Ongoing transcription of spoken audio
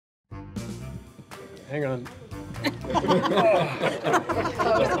Hang on.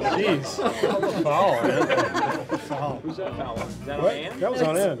 Jeez. Foul, man. Foul. Who's that foul? Is that on Ann? That was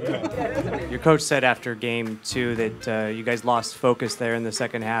on Ann. Yeah. Your coach said after game 2 that you guys lost focus there in the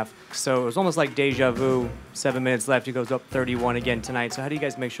second half. So it was almost like deja vu. 7 minutes left. He goes up 31 again tonight. So how do you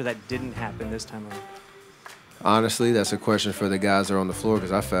guys make sure that didn't happen this time around? Honestly, that's a question for the guys that are on the floor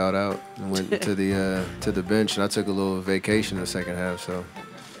because I fouled out and went to the bench, and I took a little vacation in the second half, so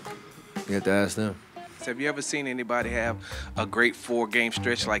you have to ask them. Have you ever seen anybody have a great 4-game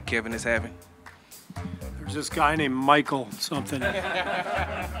stretch like Kevin is having? There's this guy named Michael something.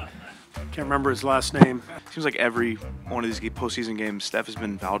 Can't remember his last name. Seems like every one of these postseason games, Steph has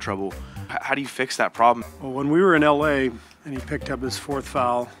been in foul trouble. How do you fix that problem? Well, when we were in LA and he picked up his 4th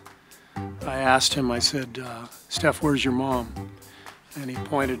foul, I asked him, I said, Steph, where's your mom? And he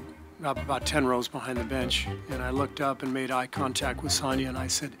pointed up about 10 rows behind the bench. And I looked up and made eye contact with Sonia, and I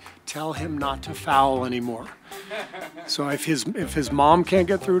said, tell him not to foul anymore. So if his mom can't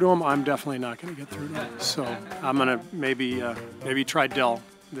get through to him, I'm definitely not going to get through to him. So I'm going to maybe try Dell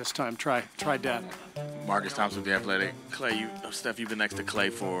this time. Try Dad. Marcus Thompson, The Athletic. Clay, Steph, you've been next to Clay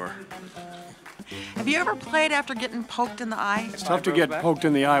for... Have you ever played after getting poked in the eye? It's tough to get poked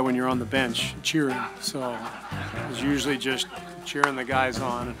in the eye when you're on the bench cheering. So it's usually just cheering the guys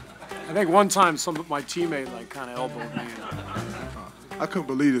on. I think one time my teammate kind of elbowed me. I couldn't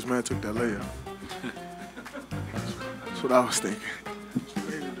believe this man took that layup. That's what I was thinking.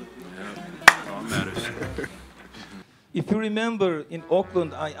 All matters. If you remember, in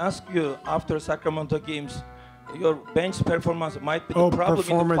Oakland, I asked you after Sacramento games, your bench performance might be the problem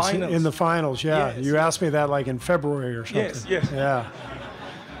performance in the finals. In the finals, yeah. Yes, you asked me that in February or something. Yes.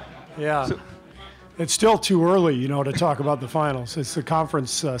 Yeah. So, it's still too early, to talk about the finals. It's the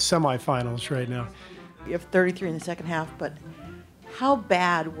conference semifinals right now. You have 33 in the second half, but how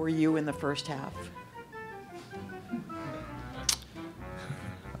bad were you in the first half?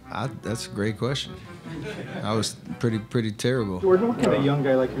 That's a great question. I was pretty terrible. Jordan, what can a young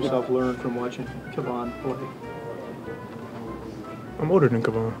guy like yourself learn from watching Kevon play? I'm older than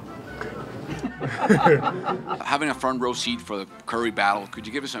Kevon. Having a front row seat for the Curry battle, could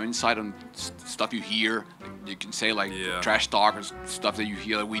you give us some insight on stuff you hear? You can say trash talk or stuff that you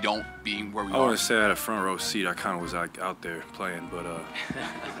hear that we don't, being where we are. I wouldn't say I had a front row seat. I kind of was out there playing, but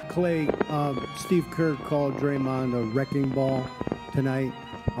Clay, Steve Kerr called Draymond a wrecking ball tonight.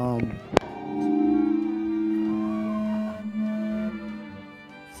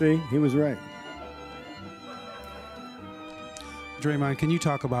 See, he was right. Draymond, can you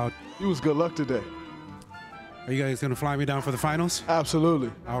talk about... It was good luck today. Are you guys going to fly me down for the finals?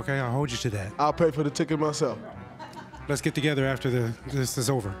 Absolutely. Okay, I'll hold you to that. I'll pay for the ticket myself. Let's get together after this is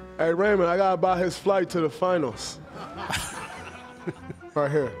over. Hey, Raymond, I got to buy his flight to the finals.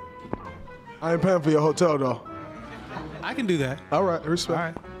 Right here. I ain't paying for your hotel, though. I can do that. All right, respect. All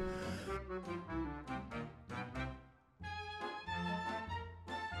right.